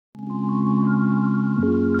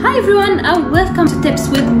Hi everyone and welcome to Tips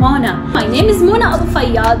with Mona. My name is Mona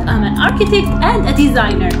m.fayad. I'm an architect and a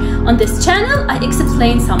designer. On this channel, I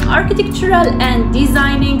explain some architectural and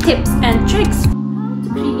designing tips and tricks. How to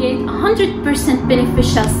create 100%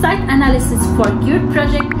 beneficial site analysis for your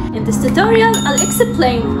project. In this tutorial, I'll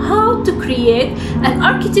explain how to create an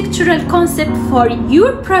architectural concept for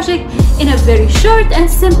your project in a very short and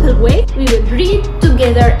simple way. We will read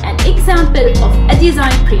together an example of a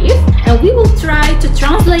design brief and we will try to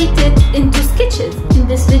translate it into sketches. In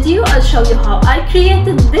this video, I'll show you how I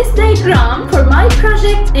created this diagram for my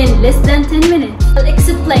project in less than 10 minutes. I'll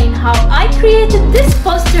explain how I created this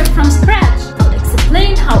poster from scratch. I'll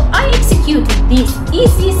explain how I executed these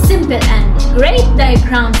easy, simple and great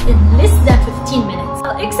diagrams in less than 15 minutes.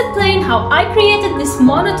 I'll explain how I created this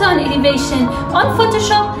monotone elevation on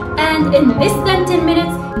Photoshop and in less than 10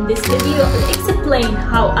 minutes. In this video, I'll explain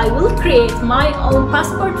how I will create my own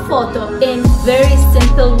passport photo in very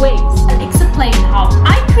simple ways. I'll explain how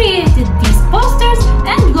I created these posters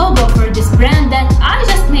and logo for this brand that I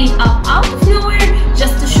just made up out of nowhere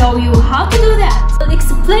just to show you how to do that. I'll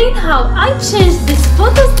explain how I changed this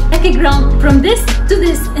photo's background from this to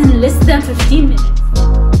this in less than 15 minutes.